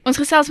Ons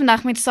gesels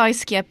vandag met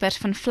Sias Scheepers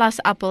van FLASS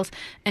Apples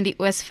in die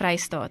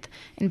Oos-Vrystaat.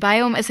 En by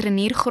hom is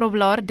Renier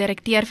Grobbelaar,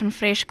 direkteur van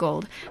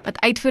Freshgold,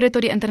 wat uitvoere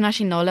tot die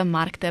internasionale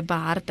markte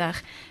behartig.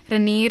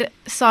 Renier,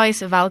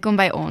 Sias, welkom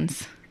by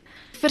ons.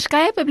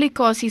 Verskeie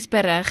publikasies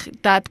berig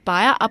dat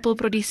baie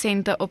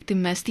appelprodusente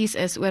optimisties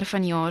is oor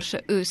vanjaar se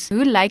oes.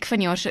 Hoe lyk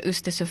vanjaar se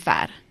oeste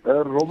sover?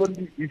 Robin,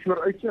 die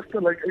vooruitsigte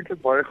lyk eintlik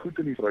baie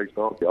goed in die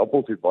Vrystaat. Die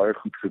appels het baie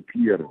goed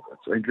gekleer. Dit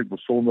is eintlik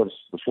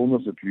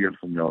besonderse kleur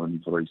vanjaar in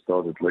die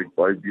Vrystaat. Dit lyk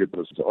baie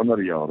beter as ander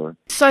jare.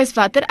 Soos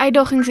watter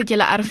uitdagings het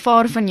julle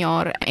ervaar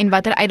vanjaar en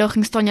watter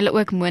uitdagings staan julle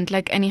ook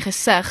moontlik in die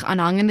gesig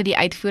aanhangende die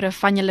uitvoere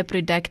van julle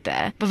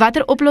produkte?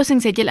 Watter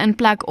oplossings het julle in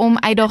plek om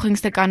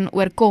uitdagings te kan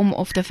oorkom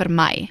of te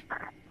vermy?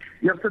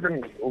 Eerste ding,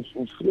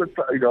 ons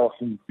grootste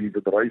uitdaging die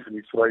bedryf in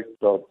die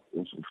Vrystaat,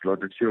 ons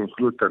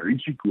grootste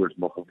risiko's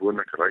maar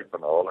gewoonlik ryp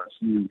en haal en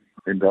sneeu.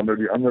 En dan nou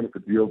die ander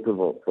gedeelte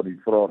van die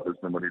vraag is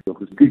nou maar die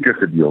logistieke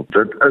gedeelte.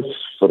 Dit is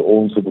vir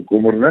ons 'n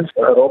bekommernis.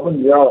 Robin,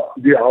 ja,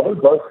 die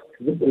havenbus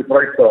in die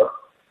Vrystaat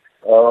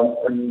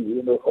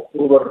in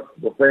Oktober,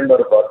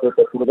 November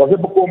was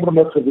 'n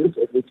bekommernis geweest.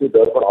 Ek weet jy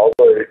daarvan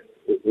albei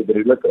het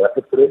redelik reg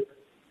getrek.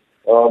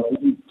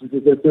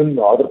 Dit is een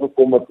nader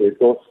bekommerd het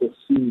ons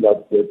gesien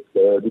dat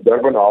die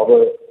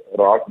Durban-hawe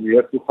raak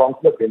meer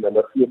toeganklik en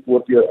hulle gee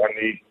voorkeur aan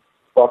die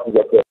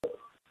stadsakke.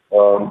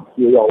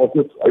 Ja, ons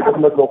is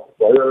eigenlijk nog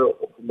baie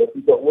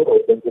optimistisch daaroor.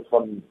 Ek dink dit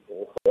van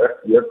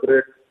recht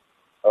weertrek.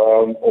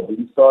 Op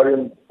die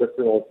stadium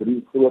tussen ons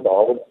 3 groot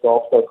havens,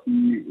 Kaapstad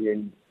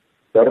en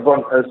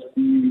Durban is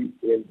die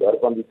en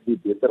Durban die 2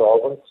 beter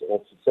havens.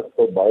 Ons sit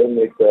tot baie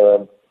met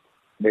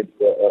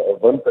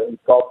wind in die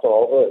Kaapse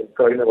hawe en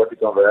kruine wat jy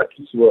kan werk.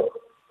 So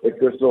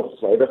ek is nog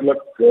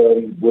suidelik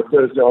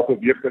bote is elke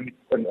week in die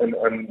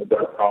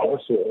hawe,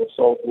 so ons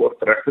sal ook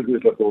regtig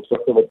wees dat ons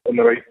sigte wat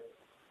inry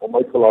om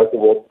uitgelaai te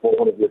word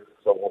volgende week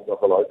sal ons nog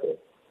gelaai kry.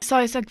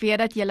 Soos ek weet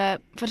dat julle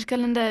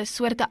verskillende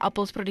soorte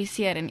appels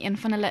produseer en een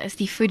van hulle is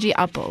die Fuji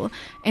appel.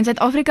 En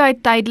Suid-Afrika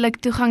het tydelik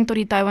toegang tot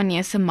die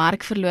Taiwanese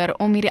mark verloor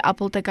om hierdie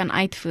appel te kan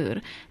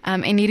uitvoer.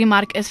 En hierdie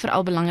mark is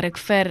veral belangrik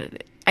vir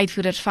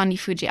uitvoerders van die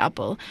Fuji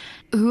appel.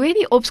 Hoe het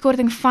die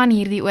opskorting van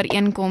hierdie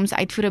ooreenkoms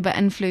uitvoere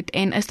beïnvloed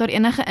en is daar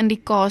enige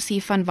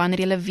indikasie van wanneer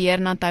julle weer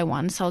na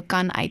Taiwan sal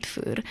kan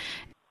uitvoer?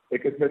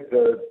 Ek het met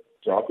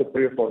Jacques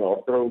van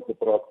Hartrou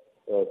gepraat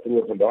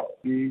vroeër vandag.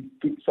 Die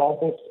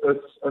samples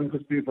is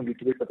ingestuur van die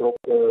 2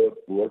 betrokke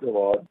boorde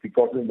waar die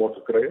koning word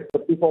gekry.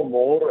 Vir toeval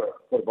môre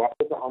verwag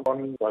ek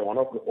aan Taiwan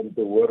om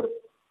te hoor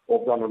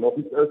of dan nog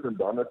iets is en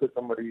dan is dit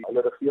dan maar die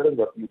alle regering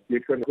wat moet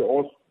teken.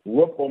 Ons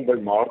hoop om by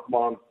Maart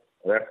maand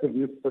reg te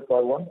wees vir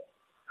Taiwan.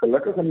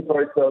 Gelukkig in die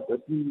Vrystaat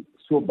is nie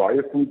so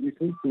baie voedies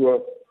nie,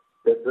 so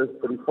dit is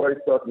vir die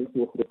Vrystaat nie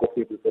so groot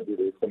koffie as die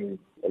res van die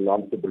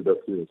land se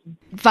produksie is nie.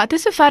 Wat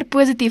is sover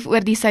positief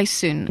oor die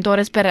seisoen? Daar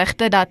is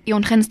berigte dat die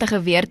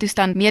ongunstige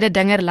weertoestand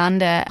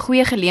mededingerlande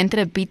goeie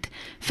geleenthede bied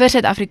vir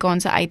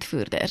Suid-Afrikaanse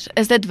uitvoerders.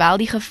 Is dit wel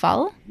die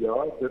geval?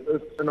 Ja, dit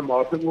is in 'n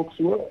mate ook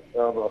so.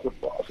 As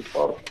 'n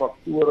paar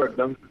faktore, ek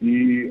dink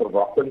die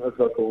verwagting is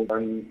dat ons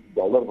in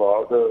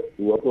dollarwaarde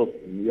hoop ons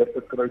meer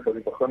te kry van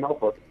die begin af,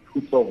 wat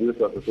goed sal wees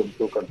dat ons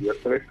hom kan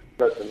deurtrek.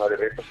 Dat na die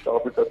res van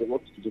Suid-Afrika te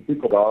word,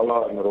 spesifiek op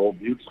Dala en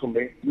Robuux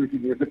gemeng. Dus die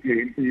meeste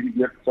kliënte hierdie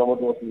week saam met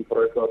ons in die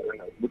Vrystaat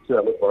en ek moet sê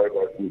hulle baie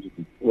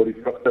positief oor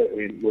die vrugte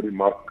en oor die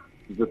mark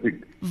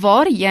spesifiek.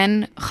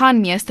 Waarheen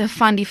gaan meeste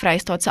van die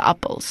Vrystaatse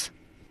appels?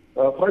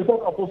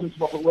 Vrystaat appels is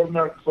maar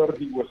geoormerk vir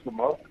die ooste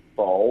mark,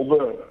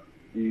 behalwe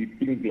die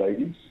pink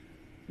ladies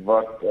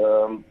wat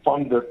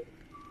van dit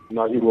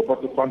na Europa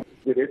toe gaan.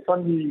 Die res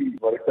van die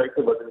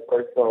variëteite wat in die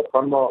Vrystaat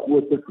gaan maar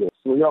ooste toe.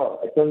 So ja,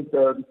 ek dink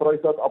die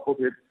Vrystaat appels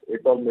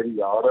het al met die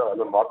jare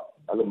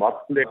hulle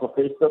markplek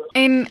gevestig.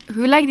 En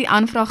hoe lyk die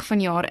aanvraag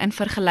vanjaar in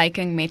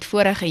vergelyking met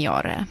vorige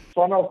jare?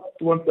 Vanaf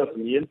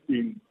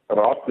 2019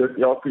 raak dit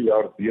elke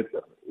jaar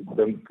beter. Ek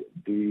dink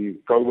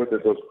die COVID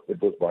het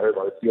ons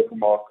baie seer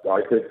gemaak.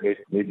 Daai tyd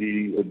met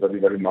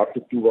die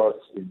markte toe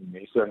was en die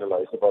mense in hulle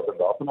huise was en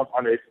daarvan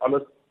aan het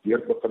alles weer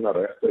begin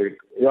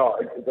regtrek. Ja,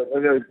 ek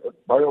is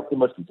baie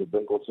optimisties. Ek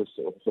dink ons is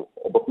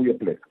op 'n goeie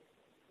plek.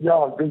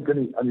 Ja, ek dink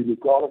aan die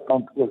lokale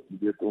kant ook, jy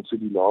weet, ons het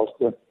die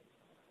laaste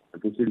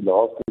 10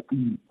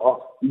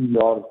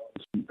 jaar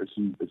is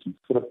die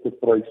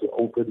vrugtepryse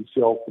altyd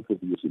dieselfde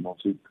gewees en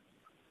ons het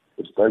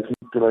 'n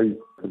stygings kry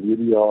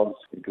verlede jaar,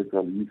 ek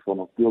al hier van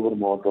Oktober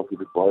maand af het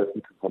dit baie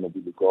goed gegaan op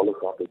die lokale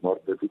kant, maar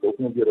dit het ook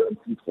nog weer 'n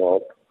invloed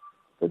gehad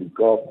dat die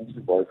Kaap nie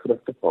so baie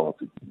vrugte gehad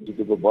het. Ons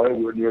het op baie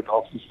hoë nood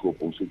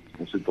afgeskop. Ons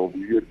het al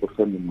weer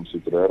begin en ons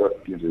het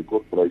regtig teen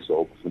rekordpryse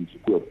op begin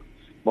verkoop.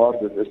 Maar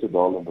dit is 'n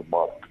dalende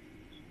mark.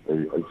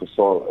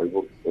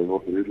 Hy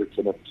word redelik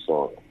vinnig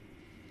versaak.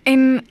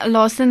 En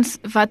laastens,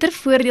 watter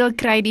voordeel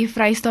kry die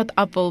Vrystaat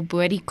appel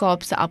bo die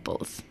Kaapse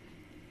appels?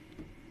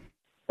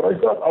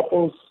 Vrystaat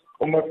appels,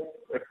 omdat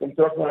ek kom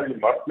terug na die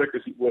markplek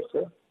is die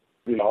ooste.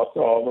 Die laaste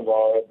hawe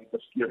waar die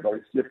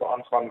skepe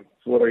aangaan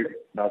voor hy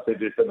na sy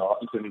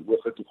destinasies in die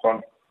ooste toe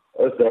gaan,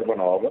 is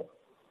Durban-hawe.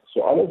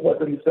 So alles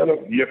wat in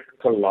dieselfde week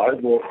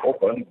gelaai word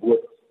op 'n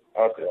boot,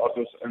 as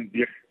ons in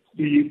week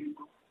 4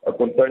 'n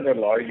container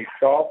laai in die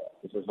Kaap,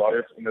 dis as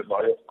laai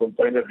ons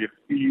container weer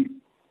 4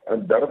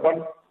 in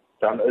Durban,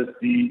 dan is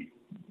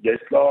jy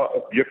klaar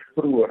 'n week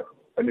vroeër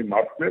in die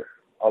markte,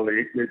 al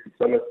het jy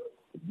dieselfde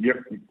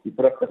week die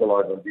vrugte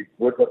gelaai, want die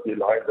boot wat jy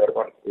laai in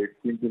Durban het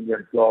 10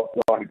 jaar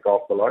klaar in die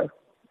Kaap gelaai.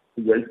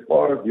 So jy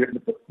spaar 'n week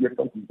met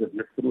verkeerstand, jy 'n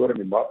week vroeër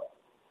in die mark.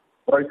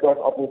 FLASS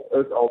Appels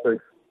is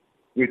altyd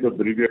 2 tot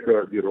 3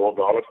 weke, die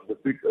roodale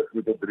spesifiek is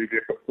 2 tot 3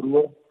 weke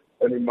vroeër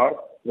in die mark,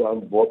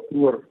 dan word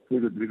vroeër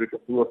 2 tot 3 weke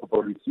vroeër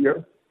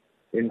geproduseer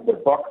en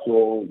verpak,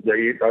 so jy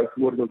het daai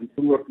voordeel, die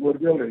vroeër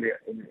voordeel en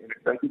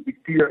ek dink die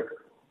kleur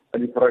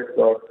in die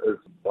Vrystaat is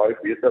baie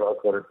beter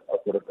as wat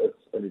dit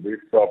is in die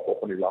Weskaap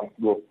of in die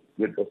Langloop,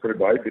 dit is vir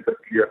baie beter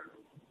kleur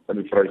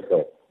in die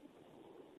Vrystaat.